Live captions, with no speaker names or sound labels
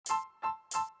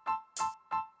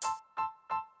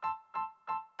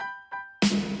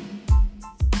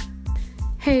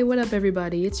Hey, what up,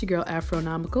 everybody? It's your girl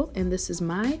Afronomical, and this is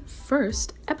my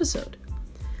first episode.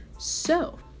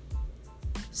 So,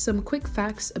 some quick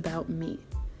facts about me.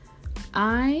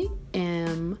 I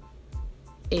am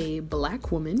a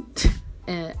Black woman,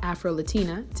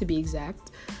 Afro-Latina to be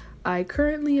exact. I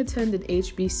currently attend an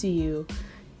HBCU,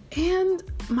 and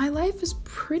my life is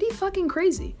pretty fucking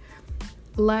crazy.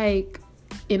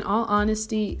 In all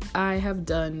honesty, I have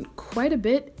done quite a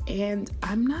bit, and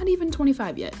I'm not even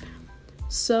 25 yet.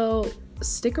 So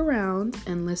stick around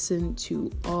and listen to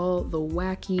all the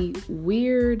wacky,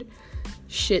 weird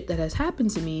shit that has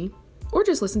happened to me, or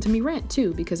just listen to me rant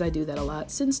too, because I do that a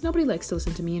lot since nobody likes to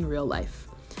listen to me in real life.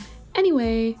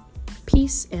 Anyway,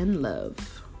 peace and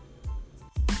love.